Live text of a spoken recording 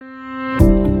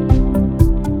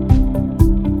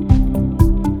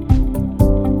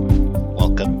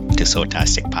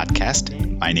Sotastic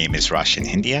podcast. My name is Roshan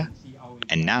Hindia,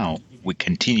 and now we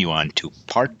continue on to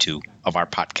part two of our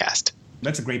podcast.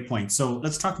 That's a great point. So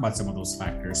let's talk about some of those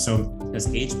factors. So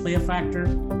does age play a factor?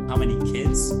 How many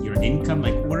kids? Your income?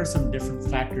 Like, what are some different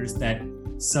factors that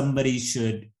somebody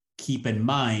should keep in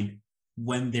mind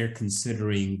when they're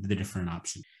considering the different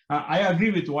options? I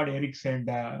agree with what Eric said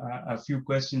a few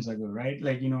questions ago, right?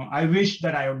 Like, I wish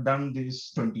that I had done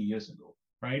this 20 years ago,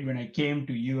 right? When I came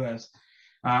to US,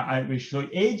 I wish. So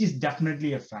age is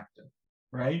definitely a factor,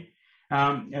 right?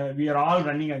 We are all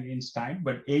running against time,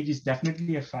 but age is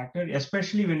definitely a factor,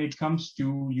 especially when it comes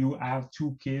to you have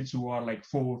two kids who are like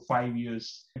 4 or 5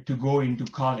 years to go into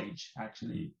college,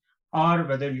 actually, or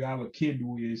whether you have a kid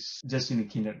who is just in a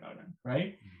kindergarten,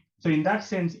 right? So in that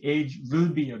sense, age will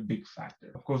be a big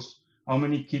factor. Of course, how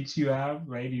many kids you have,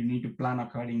 right? You need to plan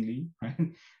accordingly,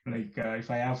 right? Like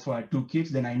if I have 2 kids,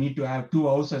 then I need to have 2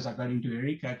 houses, according to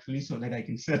Eric, actually, so that I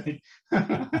can sell it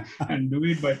and do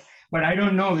it. But I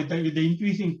don't know, with the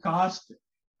increasing cost,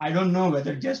 I don't know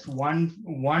whether just one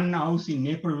house in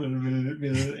Naples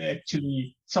will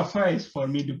actually suffice for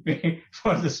me to pay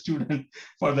for the student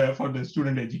for the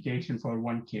student education for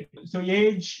one kid. So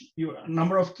age,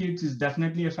 number of kids is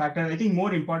definitely a factor. I think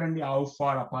more importantly, how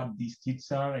far apart these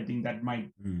kids are. I think that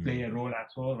might play a role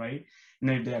as well, right?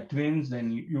 If they are twins,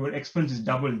 then your expense is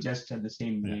double just at the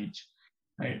same age,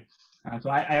 right? So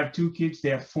I have 2 kids.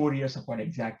 They are 4 years apart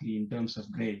exactly in terms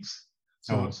of grades.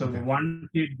 So the one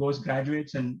kid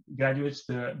graduates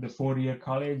the 4-year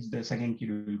college. The second kid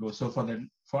will go. So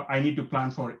I need to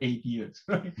plan for 8 years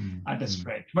at a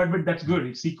stretch. But that's good.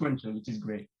 It's sequential, which is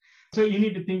great. So you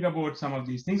need to think about some of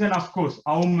these things, and of course,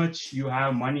 how much you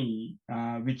have money,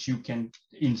 which you can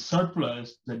in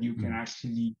surplus that you can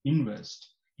actually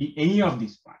invest in any of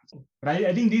these funds. Right?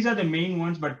 I think these are the main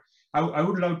ones. But I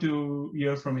would love to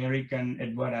hear from Eric and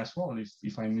Edward as well,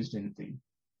 if I missed anything.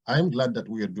 I'm glad that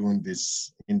we are doing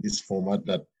this in this format,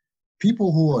 that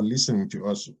people who are listening to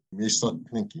us may start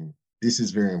thinking, this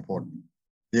is very important.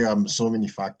 There are so many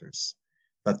factors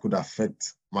that could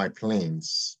affect my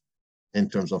plans in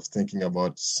terms of thinking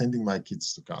about sending my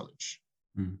kids to college.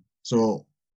 So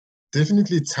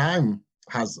definitely time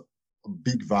has a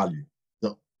big value.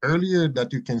 The earlier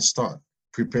that you can start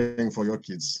preparing for your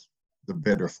kids, the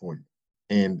better for you.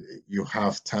 And you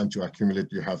have time to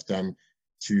accumulate, you have time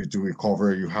to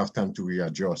recover, you have time to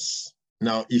readjust.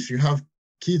 Now, if you have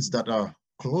kids that are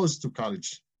close to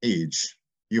college age,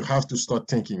 you have to start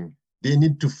thinking they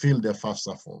need to fill their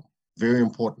FAFSA form. Very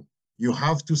important. You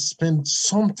have to spend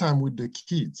some time with the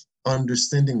kids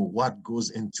understanding what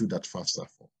goes into that FAFSA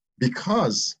form.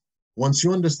 Because once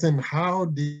you understand how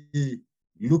they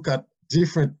look at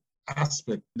different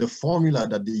aspects, the formula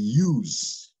that they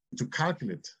use to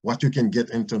calculate what you can get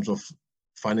in terms of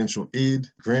financial aid,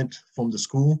 grant from the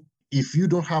school. If you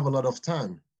don't have a lot of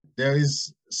time, there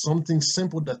is something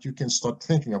simple that you can start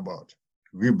thinking about,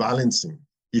 rebalancing.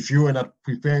 If you are not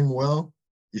preparing well,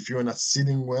 if you are not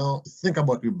sitting well, think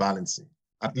about rebalancing.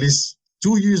 At least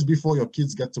 2 years before your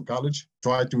kids get to college,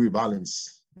 try to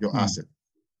rebalance your asset.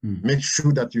 Make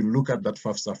sure that you look at that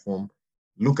FAFSA form,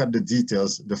 look at the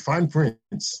details, the fine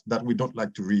prints that we don't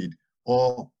like to read,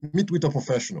 or meet with a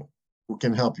professional who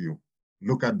can help you.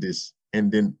 Look at this and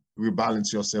then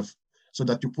rebalance yourself so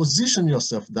that you position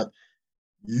yourself that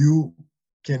you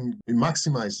can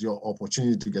maximize your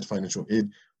opportunity to get financial aid,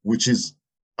 which is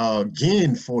a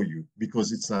gain for you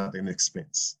because it's not an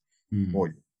expense for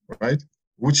you, right?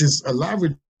 Which is a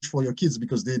leverage for your kids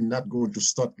because they're not going to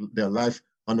start their life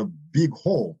on a big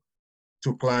hole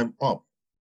to climb up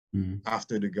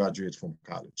after they graduate from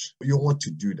college. You want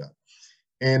to do that.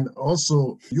 And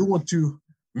also, you want to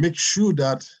make sure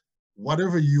that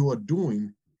whatever you are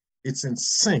doing, it's in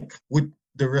sync with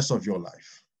the rest of your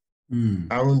life.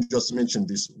 Aaron just mentioned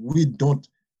this. We don't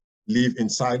live in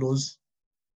silos.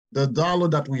 The dollar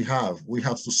that we have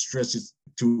to stretch it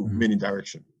to many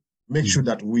directions. Make sure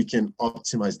that we can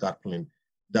optimize that plan.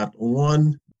 That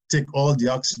one, take all the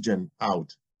oxygen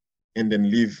out and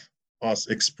then leave us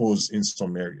exposed in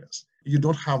some areas. You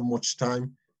don't have much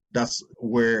time. That's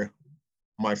where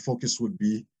my focus would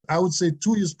be. I would say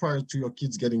 2 years prior to your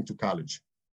kids getting to college.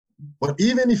 But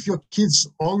even if your kids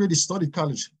already studied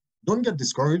college, don't get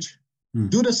discouraged.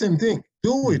 Do the same thing.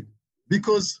 Do it.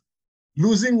 Because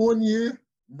losing 1 year,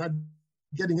 not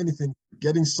getting anything,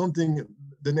 getting something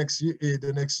the next year,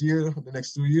 the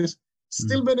next 2 years,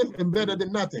 still better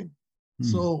than nothing.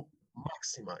 So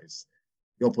maximize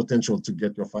your potential to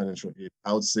get your financial aid.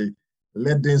 I would say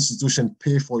let the institution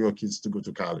pay for your kids to go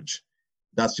to college.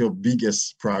 That's your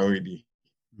biggest priority.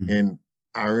 And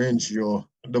arrange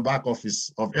the back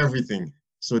office of everything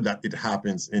so that it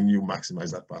happens and you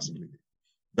maximize that possibility.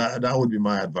 That would be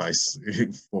my advice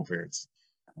for parents.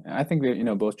 I think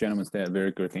that, both gentlemen said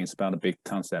very good things about a big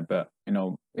concept, but,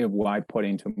 if why put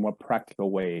into a more practical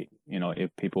way, if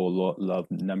people love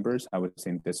numbers, I would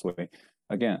think this way.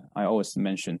 Again, I always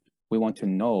mention, we want to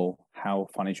know how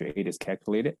financial aid is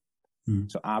calculated. Mm-hmm.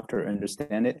 So after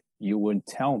understand it, you would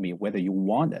tell me whether you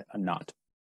want it or not.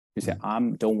 You say, I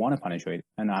don't want a financial aid,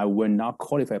 and I will not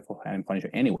qualify for financial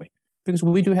aid anyway. Because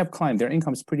we do have clients, their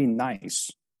income is pretty nice.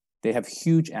 They have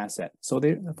huge assets. So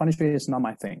financial aid is not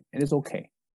my thing. It is okay.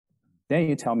 Then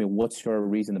you tell me what's your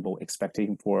reasonable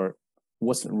expectation for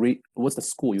what's the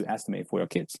school you estimate for your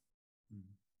kids. Mm-hmm.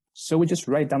 So we just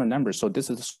write down the numbers. So this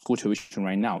is the school tuition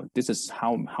right now. This is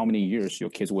how many years your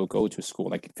kids will go to school,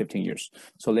 like 15 years.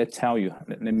 So let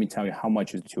me tell you how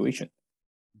much is the tuition.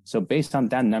 So based on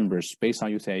that numbers, based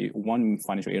on you say one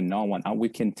financial aid, not one, we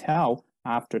can tell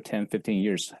after 10, 15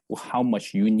 years how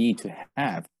much you need to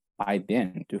have by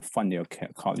then to fund your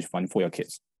college fund for your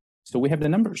kids. So we have the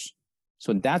numbers.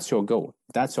 So that's your goal.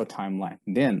 That's your timeline.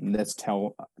 Then let's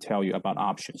tell you about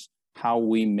options, how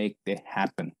we make it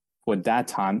happen for that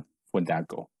time, for that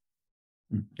goal.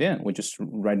 Mm. Then we just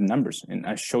write the numbers and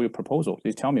I show you a proposal.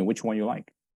 You tell me which one you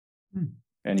like. Mm.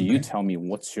 And okay. You tell me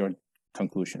what's your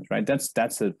conclusions, right?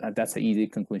 That's an easy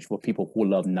conclusion for people who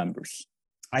love numbers.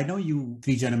 I know you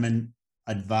three gentlemen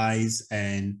advise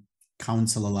and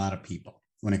counsel a lot of people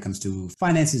when it comes to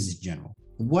finances in general.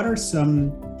 What are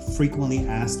some frequently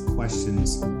asked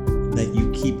questions that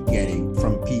you keep getting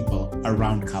from people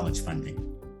around college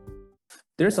funding?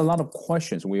 There's a lot of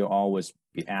questions we always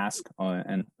be asked,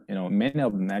 and many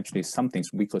of them actually some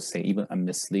things we could say even a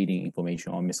misleading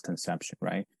information or misconception,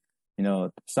 right?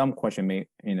 Some question may,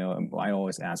 I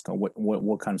always ask,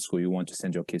 what kind of school you want to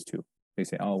send your kids to? They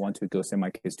say, I want to go send my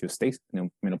kids to state,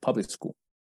 public school.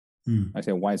 Mm. I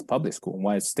say, why is public school?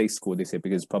 Why is state school? They say,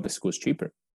 because public school is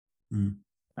cheaper. Mm.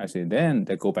 I say, then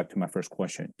they go back to my first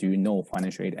question. Do you know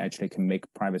financial aid actually can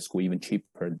make private school even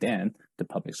cheaper than the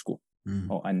public school? Mm.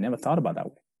 Oh, I never thought about that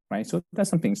way, right? So that's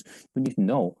some things you need to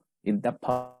know. If that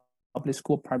public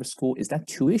school, private school, is that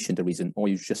tuition the reason, or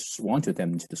you just wanted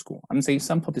them into the school? I'm saying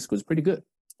some public school is pretty good,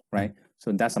 right?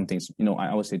 So that's some things, I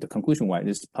always say the conclusion why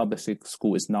this public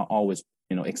school is not always,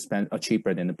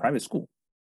 cheaper than the private school.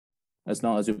 As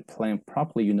long as you plan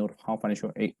properly, you know how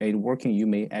financial aid working, you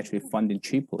may actually fund it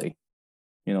cheaply,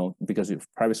 because if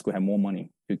private school have more money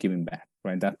to give them back,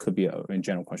 right? That could be a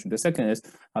general question. The second is,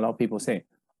 a lot of people say,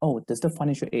 oh, does the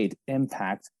financial aid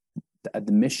impact the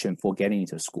admission for getting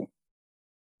into school?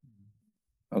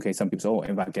 Okay, some people say, oh,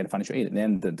 if I get financial aid,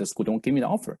 then the school don't give me the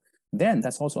offer. Then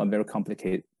that's also a very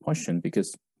complicated question,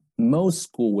 because most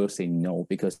school will say no,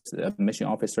 because the admission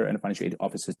officer and the financial aid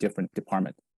officer is different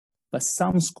department. But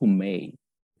some school may,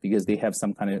 because they have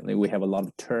some kind of, we have a lot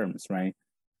of terms, right?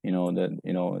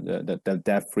 The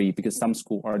debt free, because some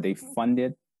school are they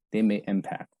funded, they may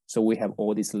impact. So we have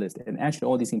all these lists, and actually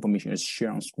all this information is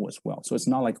shared on school as well. So it's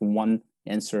not like one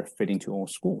answer fitting to all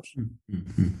schools,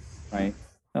 mm-hmm. Right?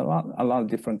 A lot of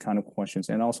different kind of questions.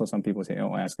 And also some people say,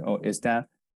 is that,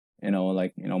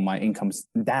 my income's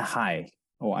that high?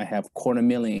 Oh, I have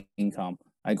 $250,000 income.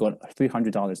 I got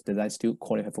 $300. Did I still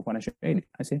qualify for financial aid?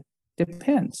 I say,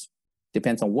 depends.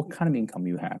 Depends on what kind of income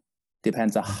you have.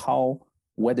 Depends on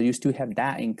whether you still have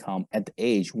that income at the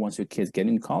age once your kids get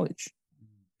into college,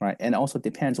 right? And also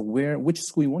depends which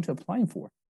school you want to apply for,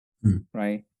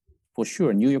 right? For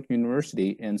sure, New York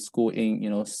University and school in,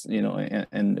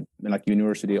 and like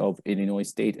University of Illinois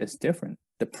State is different.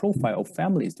 The profile of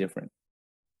family is different,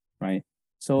 right?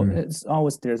 So it's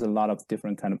always, there's a lot of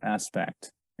different kind of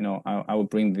aspect. I will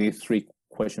bring these three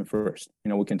questions first.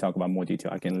 We can talk about more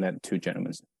detail. I can let two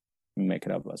gentlemen make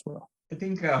it up as well. I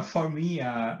think for me,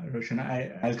 Roshan,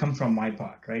 I'll come from my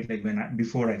part, right? Like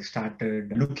before I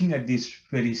started looking at this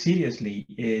very seriously,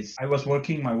 I was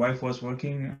working, my wife was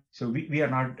working, so we are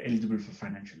not eligible for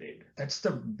financial aid. That's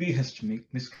the biggest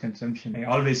misconception I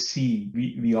always see.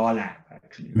 We all have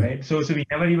actually, right? So we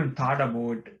never even thought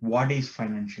about what is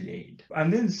financial aid.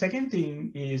 And then the second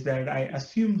thing is that I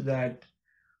assumed that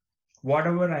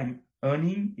whatever I'm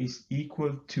earning is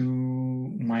equal to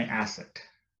my asset.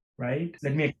 Right?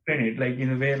 Let me explain it. Like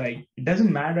in a way, like it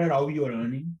doesn't matter how you're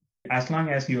earning. As long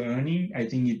as you're earning, I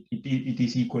think it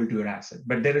is equal to your asset.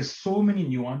 But there is so many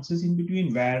nuances in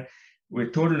between where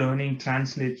total earning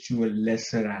translates to a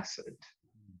lesser asset,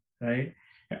 right?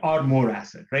 Or more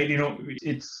asset, right?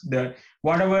 It's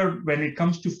whatever, when it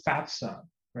comes to FAFSA,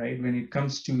 right? When it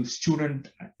comes to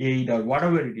student aid or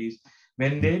whatever it is,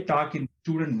 when they talk in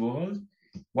student world,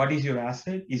 what is your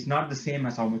asset is not the same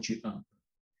as how much you earn.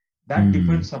 That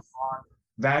depends upon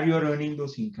where you're earning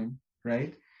those income,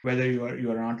 right? Whether you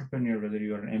are an entrepreneur, whether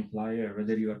you are an employer,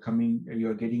 whether you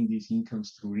are getting these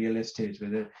incomes through real estate,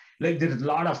 whether like there's a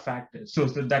lot of factors. So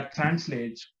that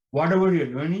translates whatever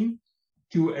you're earning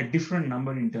to a different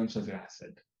number in terms of your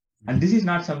asset. And this is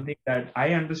not something that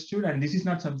I understood, and this is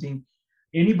not something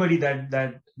anybody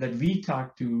that we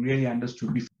talked to really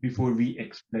understood before we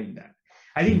explained that.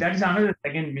 I think that is another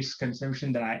second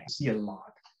misconception that I see a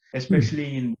lot,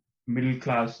 especially in middle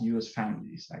class US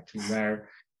families, actually, where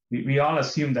we all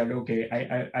assume that, okay,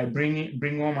 I bring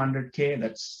home 100K,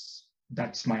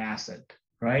 that's my asset,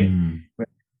 right? But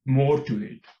more to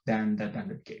it than that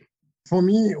 100K. For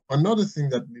me, another thing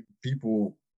that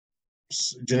people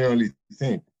generally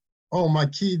think, oh, my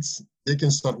kids, they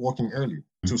can start working early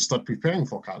to start preparing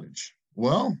for college.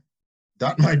 Well,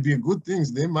 that might be a good thing.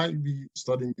 They might be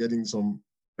starting getting some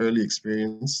early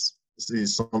experience, say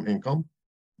some income,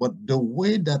 but the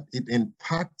way that it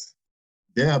impacts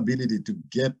their ability to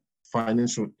get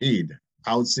financial aid,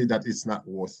 I would say that it's not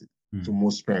worth it to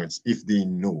most parents if they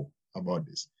know about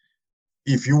this.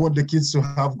 If you want the kids to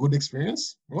have good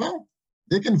experience, well,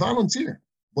 they can volunteer,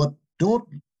 but don't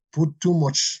put too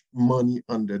much money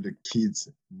under the kids'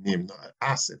 name,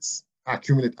 assets,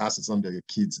 accumulate assets under your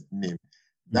kids' name.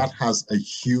 That has a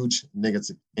huge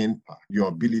negative impact. Your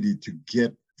ability to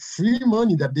get free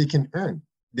money that they can earn.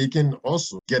 They can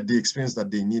also get the experience that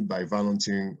they need by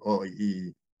volunteering or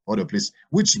other place,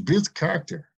 which builds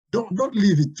character. Don't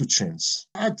leave it to chance.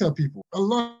 I tell people a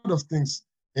lot of things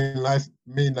in life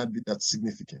may not be that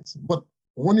significant, but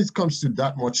when it comes to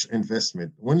that much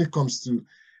investment, when it comes to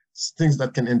things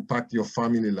that can impact your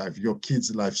family life, your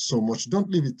kids' life so much, don't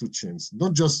leave it to chance.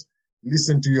 Don't just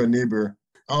listen to your neighbor.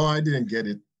 Oh, I didn't get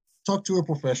it. Talk to a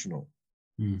professional.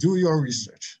 Do your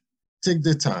research. Take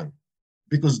the time,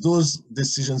 because those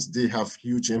decisions, they have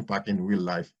huge impact in real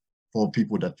life for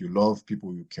people that you love,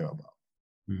 people you care about.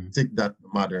 Take that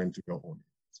matter into your own.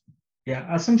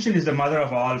 Yeah, assumption is the mother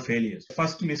of all failures.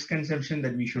 First misconception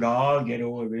that we should all get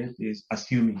over with is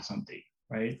assuming something,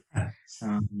 right?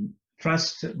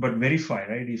 Trust but verify,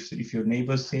 right? If your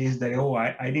neighbor says that, oh,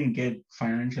 I didn't get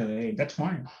financial aid, that's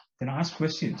fine. Then ask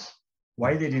questions.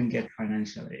 Why they didn't get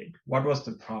financial aid? What was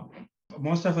the problem?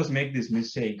 Most of us make this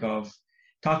mistake of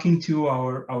talking to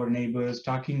our neighbors,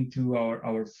 talking to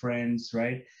our friends,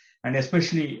 right? And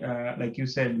especially, like you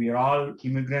said, we are all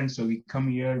immigrants, so we come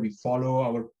here, we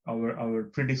follow our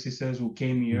predecessors who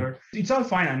came here. It's all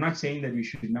fine. I'm not saying that we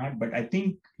should not, but I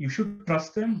think you should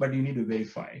trust them, but you need to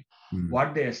verify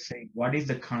what they're saying. What is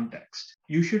the context?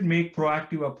 You should make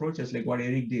proactive approaches like what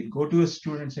Eric did. Go to a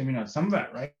student seminar somewhere,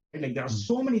 right? Like there are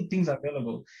so many things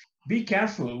available. Be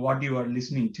careful what you are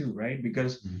listening to, right?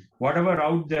 Because whatever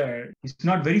out there is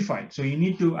not verified. So you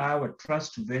need to have a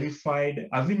trust verified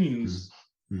avenues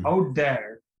out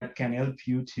there that can help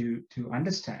you to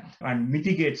understand and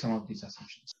mitigate some of these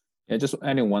assumptions. Yeah, just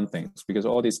adding one thing, because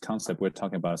all these concepts we're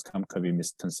talking about could be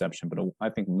misconception, but I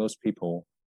think most people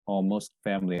or most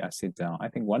family I sit down, I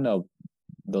think one of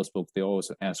those books, they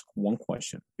always ask one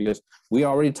question, because we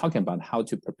are already talking about how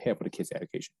to prepare for the kids'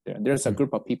 education. There's a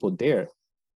group of people there.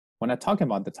 When I talk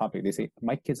about the topic, they say,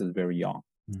 my kids is very young.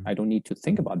 I don't need to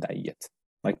think about that yet.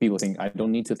 Like people think, I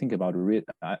don't need to think about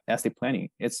estate planning.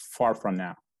 It's far from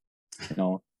now. You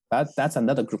know, that's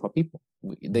another group of people.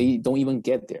 They don't even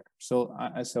get there. So,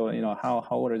 how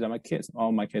old are my kids?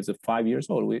 Oh, my kids are 5 years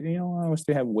old. We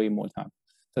still have way more time.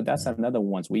 So that's another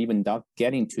one. We even not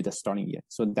getting to the starting yet.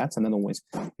 So that's another one.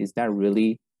 Is that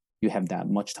really you have that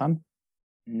much time?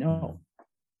 No,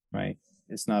 right?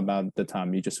 It's not about the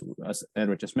time. You just, as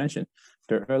Edward just mentioned,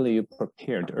 the earlier you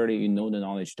prepare, the earlier you know the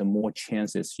knowledge, the more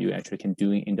chances you actually can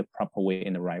do it in the proper way,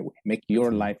 in the right way. Make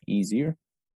your life easier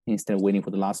instead of waiting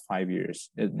for the last 5 years.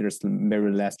 There's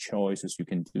very less choices you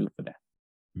can do for that.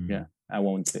 Yeah, I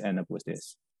want to end up with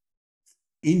this.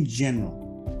 In general,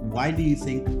 why do you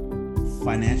think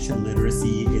financial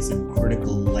literacy is a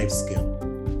critical life skill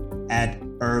at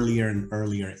earlier and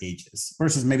earlier ages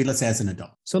versus maybe, let's say, as an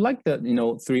adult? So like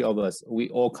three of us, we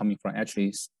all coming from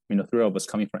actually, three of us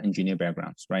coming from engineer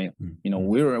backgrounds, right?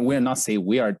 We're not saying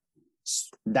we are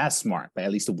that smart, but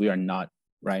at least we are not,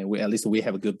 right? At least we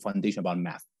have a good foundation about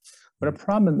math. But the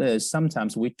problem is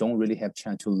sometimes we don't really have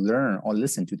chance to learn or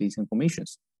listen to these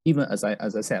informations. Even as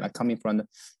I said, I'm coming from the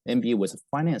MBA with a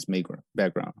finance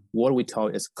background. What we tell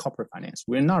is corporate finance.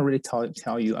 We're not really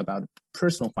tell you about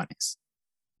personal finance.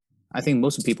 I think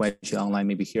most people actually online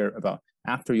maybe hear about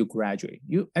after you graduate.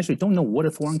 You actually don't know what a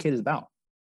 401k is about.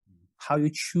 How you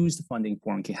choose the funding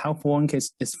 401k, how 401k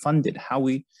is funded, how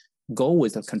we go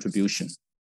with the contribution,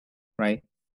 right?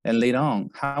 And later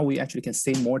on, how we actually can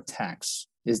save more tax.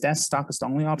 Is that stock is the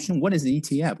only option? What is the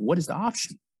ETF? What is the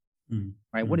option?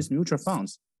 right? What is mutual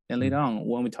funds? And later on,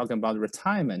 when we're talking about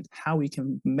retirement, how we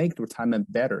can make the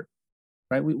retirement better,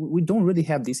 right? We don't really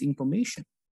have this information,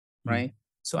 right?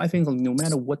 So I think no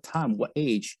matter what time, what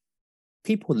age,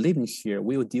 people living here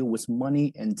will deal with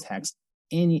money and tax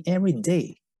every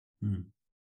day.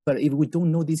 But if we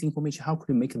don't know this information, how could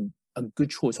we make a good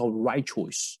choice or right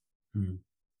choice,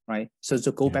 right? So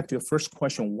to go back to your first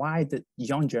question, why the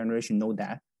young generation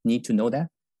need to know that?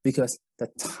 Because the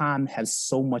time has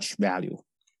so much value.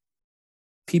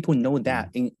 People know that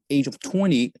in age of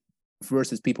 20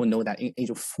 versus people know that in age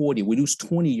of 40. We lose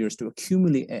 20 years to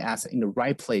accumulate an asset in the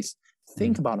right place.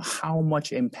 Think about how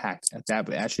much impact that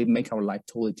would actually make our life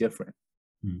totally different.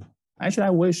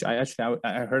 Actually,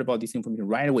 I heard about this information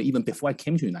right away, even before I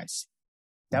came to the United States.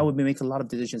 That would make a lot of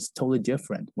decisions totally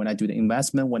different when I do the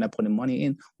investment, when I put the money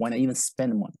in, when I even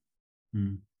spend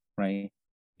money, right?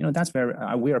 You know, that's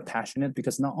we are passionate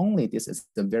because not only this is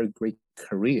a very great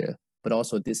career, but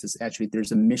also this is actually,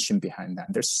 there's a mission behind that.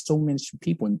 There's so many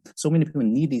people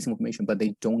need this information, but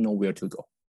they don't know where to go.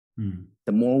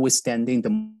 The more we're standing,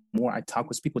 the more I talk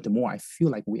with people, the more I feel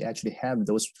like we actually have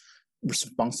those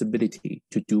responsibility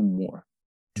to do more,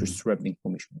 to spread the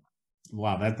information.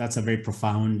 Wow, that's a very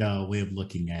profound way of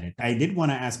looking at it. I did want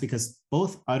to ask, because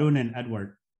both Arun and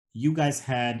Edward, you guys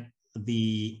had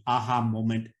the aha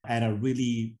moment at a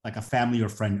really like a family or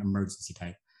friend emergency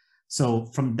type. So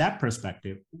from that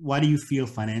perspective, why do you feel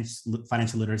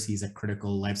financial literacy is a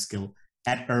critical life skill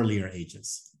at earlier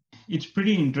ages? It's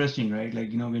pretty interesting, right?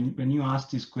 Like, you know, when you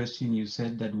asked this question, you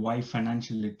said that why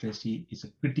financial literacy is a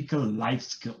critical life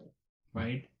skill,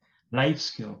 right? Life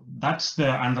skill. That's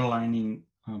the underlining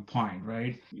point,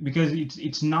 right? Because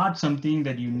it's not something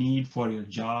that you need for your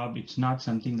job. It's not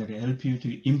something that will help you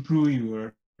to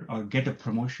improve or get a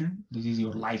promotion. This is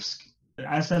your life skill.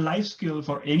 As a life skill,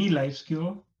 for any life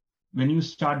skill, when you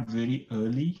start very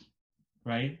early,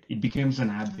 right, it becomes an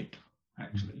habit,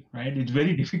 actually, right? It's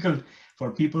very difficult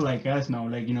for people like us now,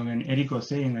 like, you know, when Eric was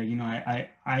saying, like, you know,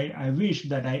 I wish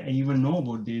that I even know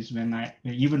about this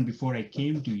even before I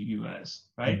came to US,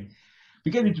 right?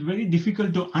 Because it's very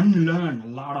difficult to unlearn a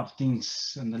lot of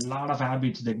things and a lot of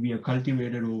habits that we have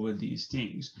cultivated over these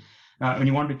things. When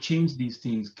you want to change these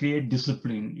things, create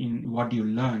discipline in what you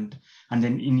learned, and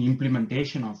then in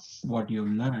implementation of what you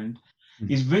learned,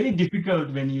 it's very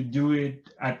difficult when you do it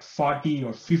at 40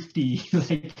 or 50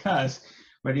 like us.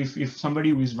 But if somebody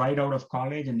who is right out of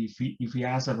college, and if he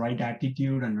has a right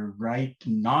attitude and a right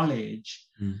knowledge,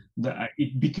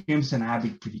 it becomes an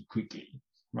habit pretty quickly,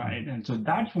 right? And so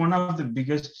that's one of the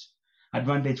biggest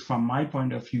advantage from my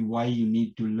point of view, why you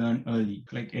need to learn early.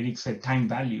 Like Eric said, time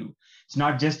value. It's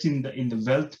not just in the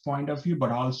wealth point of view,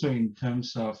 but also in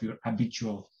terms of your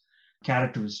habitual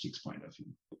characteristics point of view.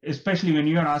 Especially when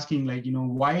you are asking, like, you know,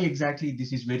 why exactly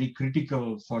this is very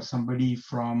critical for somebody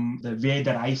from the way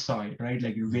that I saw it, right?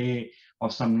 Like a way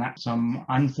of some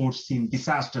unforeseen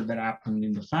disaster that happened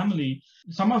in the family.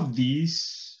 Some of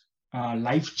these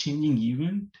life-changing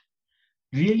events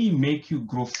really make you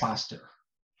grow faster,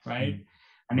 right?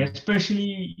 And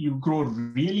especially you grow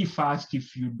really fast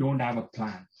if you don't have a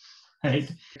plan.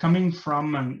 Right? Coming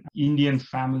from an Indian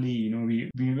family, you know,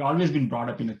 we've always been brought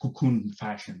up in a cocoon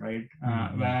fashion, right?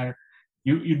 Where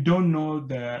you don't know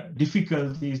the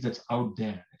difficulties that's out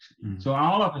there, actually. So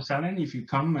all of a sudden, if you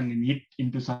come and get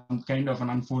into some kind of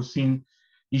an unforeseen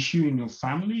issue in your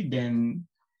family, then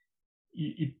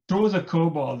it throws a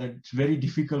curveball that's very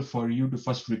difficult for you to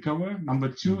first recover. Number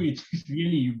two, it's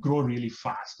really, you grow really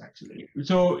fast, actually.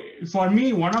 So for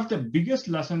me, one of the biggest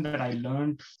lessons that I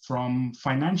learned from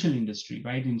financial industry,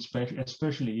 right,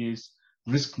 especially is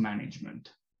risk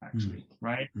management, actually,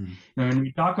 right? Now, when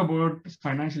we talk about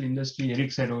financial industry,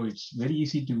 Eric said, oh, it's very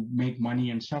easy to make money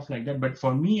and stuff like that. But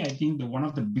for me, I think one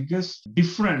of the biggest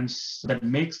difference that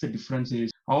makes the difference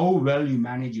is how well you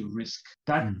manage your risk.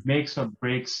 That makes or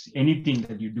breaks anything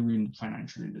that you do in the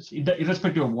financial industry,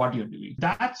 irrespective of what you're doing.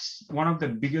 That's one of the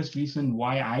biggest reasons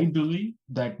why I believe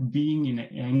that being in a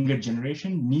younger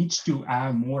generation needs to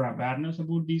have more awareness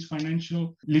about these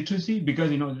financial literacy,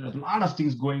 because, you know, there's a lot of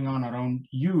things going on around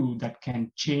you that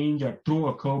can change or throw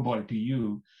a curveball to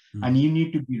you, and you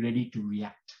need to be ready to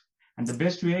react. And the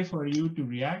best way for you to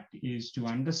react is to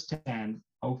understand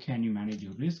how can you manage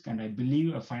your risk. And I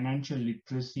believe a financial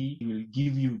literacy will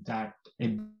give you that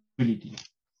ability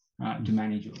to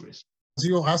manage your risk. As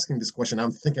you're asking this question,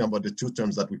 I'm thinking about the two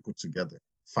terms that we put together.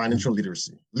 Financial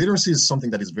literacy. Literacy is something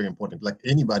that is very important. Like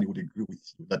anybody would agree with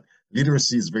you that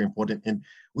literacy is very important. And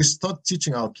we start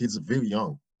teaching our kids very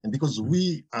young. And because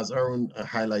we, as Arun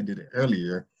highlighted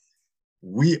earlier,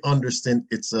 we understand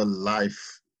it's a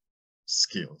life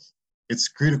skill. It's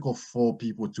critical for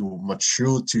people to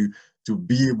mature, to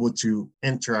be able to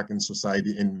interact in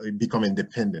society and become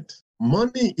independent.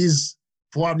 Money is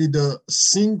probably the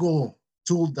single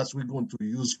tool that we're going to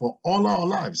use for all our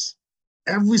lives.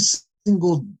 Every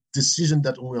single decision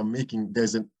that we are making,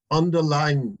 there's an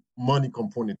underlying money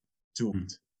component to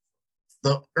it.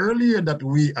 The earlier that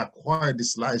we acquire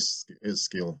this life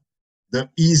skill, the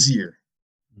easier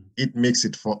it makes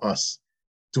it for us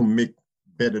to make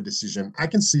better decisions. I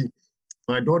can see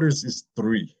my daughter is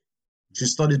 3. She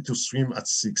started to swim at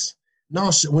 6.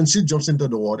 Now, when she jumps into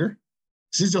the water,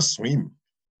 she just swims.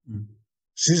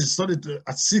 She started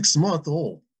at 6 months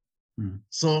old.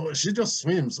 So she just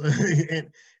swims.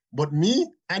 But me,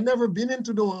 I never been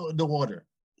into the water.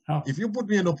 Oh. If you put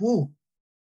me in the pool,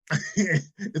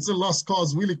 it's a lost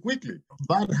cause really quickly.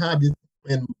 Bad habit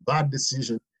and bad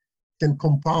decision can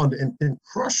compound and can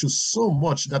crush you so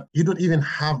much that you don't even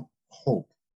have hope.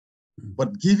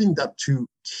 But giving that to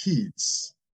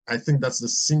kids, I think that's the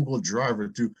single driver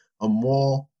to a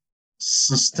more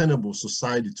sustainable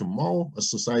society tomorrow, a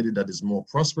society that is more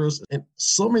prosperous. And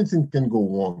so many things can go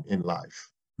wrong in life.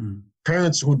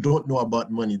 Parents who don't know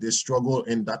about money, they struggle,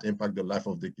 and that impact the life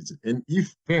of the kids. And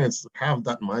if parents have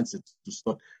that mindset to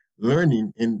start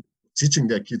learning and teaching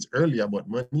their kids early about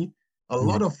money, a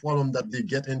lot of problems that they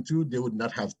get into, they would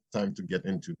not have time to get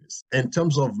into this. In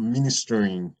terms of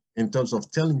ministering, in terms of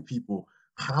telling people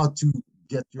how to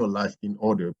get your life in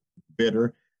order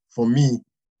better, for me,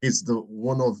 it's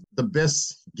one of the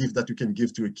best gift that you can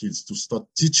give to your kids, to start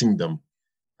teaching them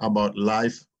about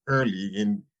life early.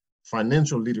 And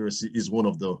financial literacy is one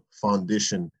of the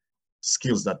foundation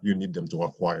skills that you need them to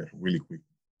acquire really quick.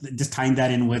 Just tying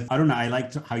that in with, I don't know, I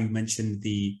liked how you mentioned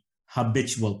the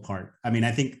habitual part. I mean,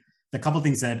 I think the couple of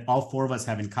things that all 4 of us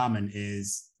have in common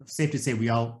is safe to say we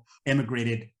all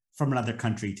immigrated from another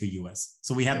country to US.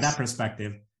 So we have that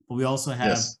perspective, but we also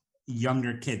have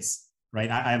younger kids,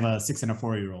 right? I have a 6 and a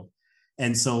 4-year-old.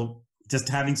 And so just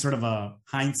having sort of a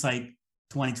hindsight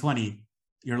 2020,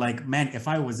 you're like, man, if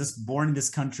I was just born in this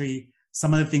country,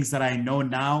 some of the things that I know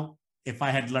now, if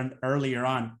I had learned earlier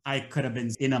on, I could have been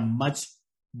in a much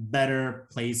better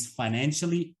place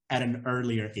financially at an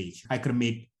earlier age. I could have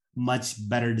made much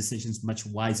better decisions, much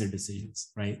wiser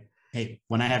decisions, right? Hey,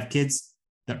 when I have kids,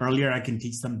 the earlier I can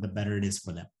teach them, the better it is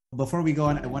for them. Before we go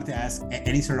on, I wanted to ask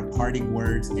any sort of parting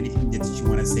words, anything that you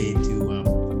want to say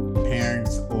to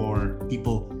parents or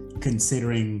people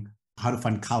considering how to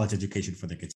fund college education for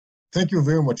their kids. Thank you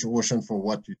very much, Roshan, for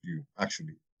what you do.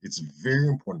 Actually, it's very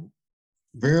important,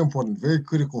 very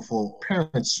critical for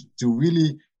parents to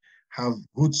really have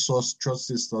good source,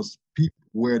 trusted source, people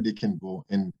where they can go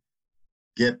and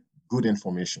get good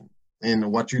information.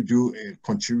 And what you do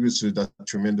contributes to that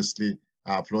tremendously.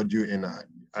 I applaud you, and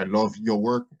I love your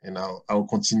work, and I'll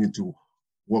continue to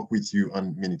work with you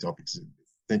on many topics.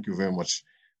 Thank you very much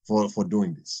for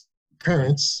doing this.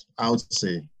 Parents, I would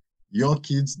say, your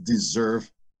kids deserve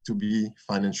to be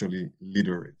financially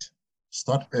literate.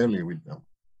 Start early with them.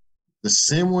 The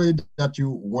same way that you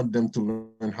want them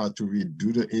to learn how to read,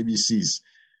 do the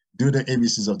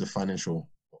ABCs of the financial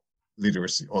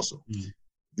literacy also.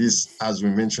 This, as we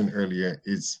mentioned earlier,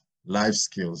 is life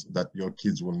skills that your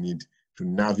kids will need to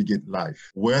navigate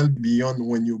life well beyond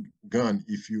when you're gone,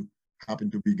 if you happen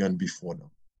to be gone before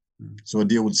them. So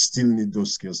they would still need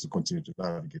those skills to continue to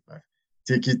navigate life.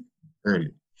 Take it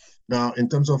early. Now, in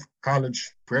terms of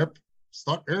college prep,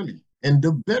 start early. And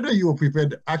the better you are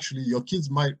prepared, actually, your kids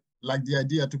might like the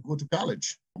idea to go to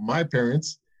college. My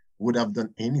parents would have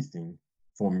done anything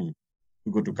for me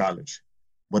to go to college.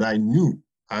 But I knew,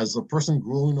 as a person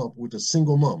growing up with a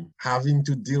single mom, having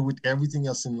to deal with everything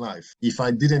else in life, if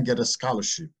I didn't get a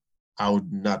scholarship, I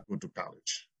would not go to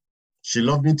college. She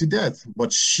loved me to death,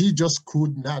 but she just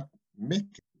could not make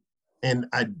it. And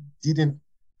I didn't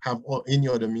have any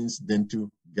other means than to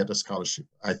get a scholarship.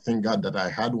 I thank God that I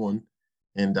had one,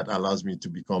 and that allows me to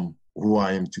become who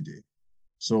I am today.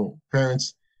 So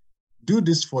parents, do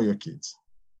this for your kids,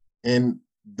 and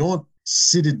don't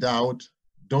sit it out.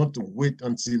 Don't wait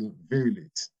until very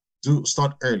late. Do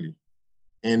start early,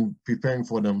 and preparing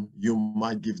for them, you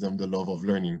might give them the love of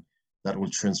learning that will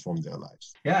transform their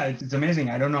lives. Yeah, it's amazing.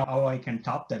 I don't know how I can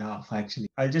top that off, actually.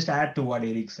 I'll just add to what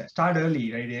Eric said. Start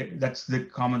early, right? That's the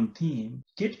common theme.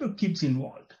 Get your kids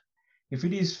involved. If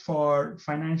it is for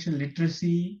financial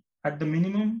literacy at the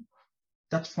minimum,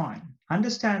 that's fine.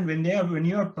 Understand when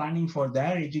you are planning for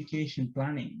their education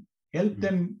planning, help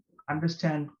them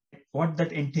understand what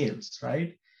that entails,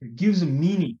 right? It gives a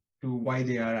meaning to why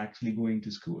they are actually going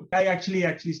to school. I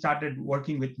actually started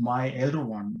working with my elder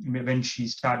one when she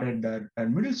started her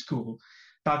middle school.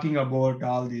 talking about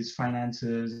all these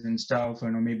finances and stuff.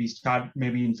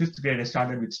 Maybe in fifth grade I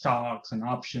started with stocks and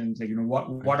options. Like,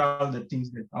 what are the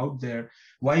things that out there?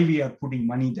 Why we are putting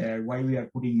money there? Why we are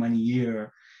putting money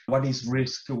here? What is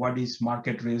risk? What is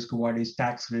market risk? What is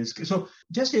tax risk? So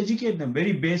just educate them,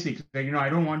 very basic. Like, I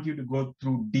don't want you to go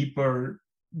through deeper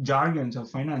jargons of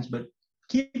finance, but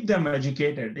keep them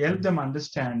educated, help them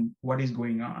understand what is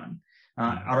going on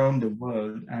around the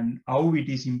world and how it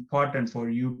is important for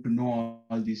you to know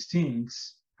all these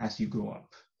things as you grow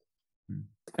up.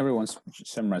 Everyone's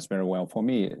summarized very well. For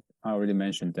me, I already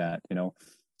mentioned that,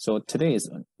 so today is,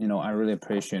 I really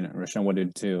appreciate, Roshan, what you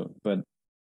do, but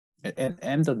at the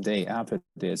end of the day, after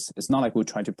this, it's not like we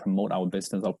try to promote our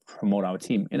business or promote our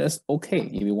team. It is okay.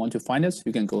 If you want to find us,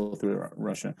 you can go through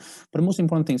Russia. But the most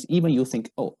important thing is, even you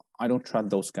think, oh, I don't trust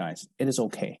those guys, it is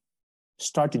okay.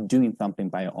 Start doing something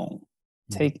by your own.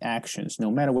 Take actions, no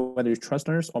matter whether you trust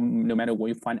us or no matter where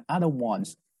you find other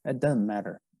ones, it doesn't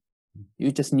matter.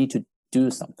 You just need to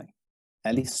do something.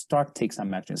 At least take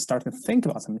some action, start to think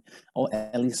about something, or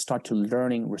at least start to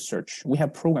learning research. We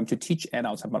have programs to teach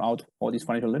adults about all these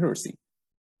financial literacy.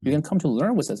 You can come to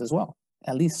learn with us as well.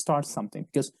 At least start something,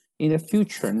 because in the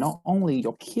future, not only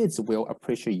your kids will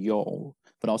appreciate you,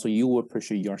 but also you will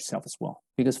appreciate yourself as well.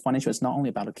 Because financial is not only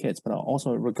about the kids, but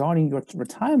also regarding your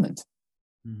retirement,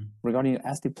 regarding your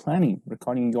estate planning,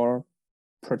 regarding your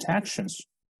protections.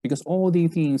 Because all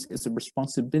these things is a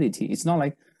responsibility. It's not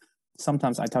like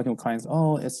sometimes I talk to clients,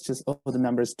 it's just, the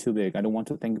number is too big. I don't want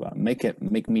to think about it.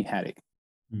 Make me headache.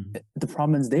 The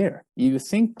problem is there. You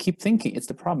keep thinking it's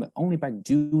the problem. Only by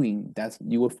doing that,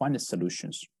 you will find the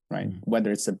solutions, right?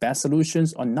 Whether it's the best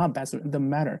solutions or not best, it doesn't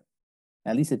matter.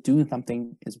 At least doing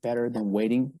something is better than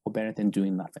waiting or better than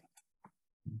doing nothing.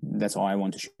 That's all I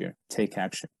want to share. Take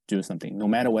action, do something. No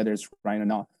matter whether it's right or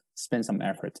not, spend some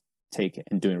effort, take it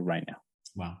and do it right now.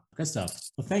 Wow, good stuff.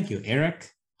 Well, thank you,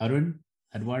 Eric, Arun,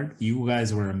 Edward. You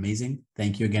guys were amazing.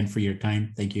 Thank you again for your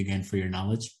time. Thank you again for your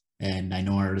knowledge. And I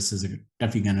know our listeners are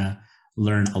definitely going to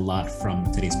learn a lot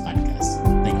from today's podcast.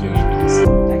 Thank you again, guys.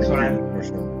 Thanks for having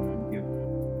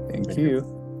me. Thank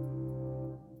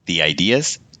you. The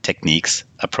ideas, techniques,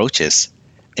 approaches,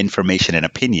 information, and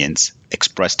opinions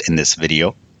expressed in this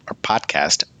video or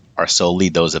podcast are solely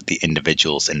those of the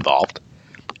individuals involved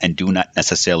and do not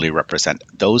necessarily represent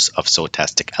those of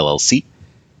Sotastic LLC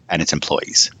and its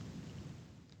employees.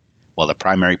 While the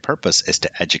primary purpose is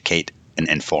to educate and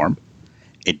inform,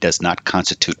 it does not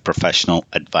constitute professional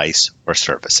advice or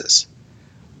services.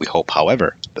 We hope,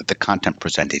 however, that the content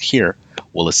presented here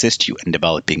will assist you in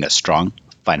developing a strong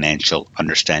financial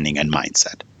understanding and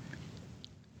mindset.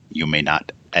 You may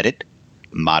not edit,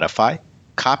 modify,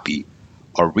 copy,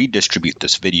 or redistribute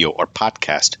this video or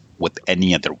podcast with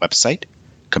any other website,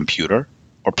 computer,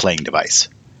 or playing device.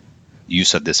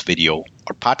 Use of this video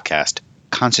or podcast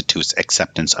constitutes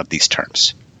acceptance of these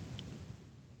terms.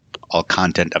 All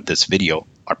content of this video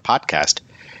or podcast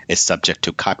is subject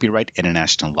to copyright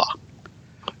international law.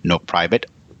 No private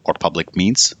or public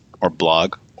means or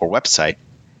blog or website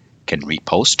can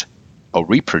repost or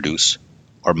reproduce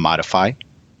or modify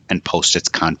and post its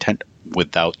content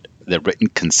without the written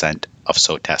consent of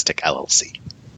Sotastic LLC.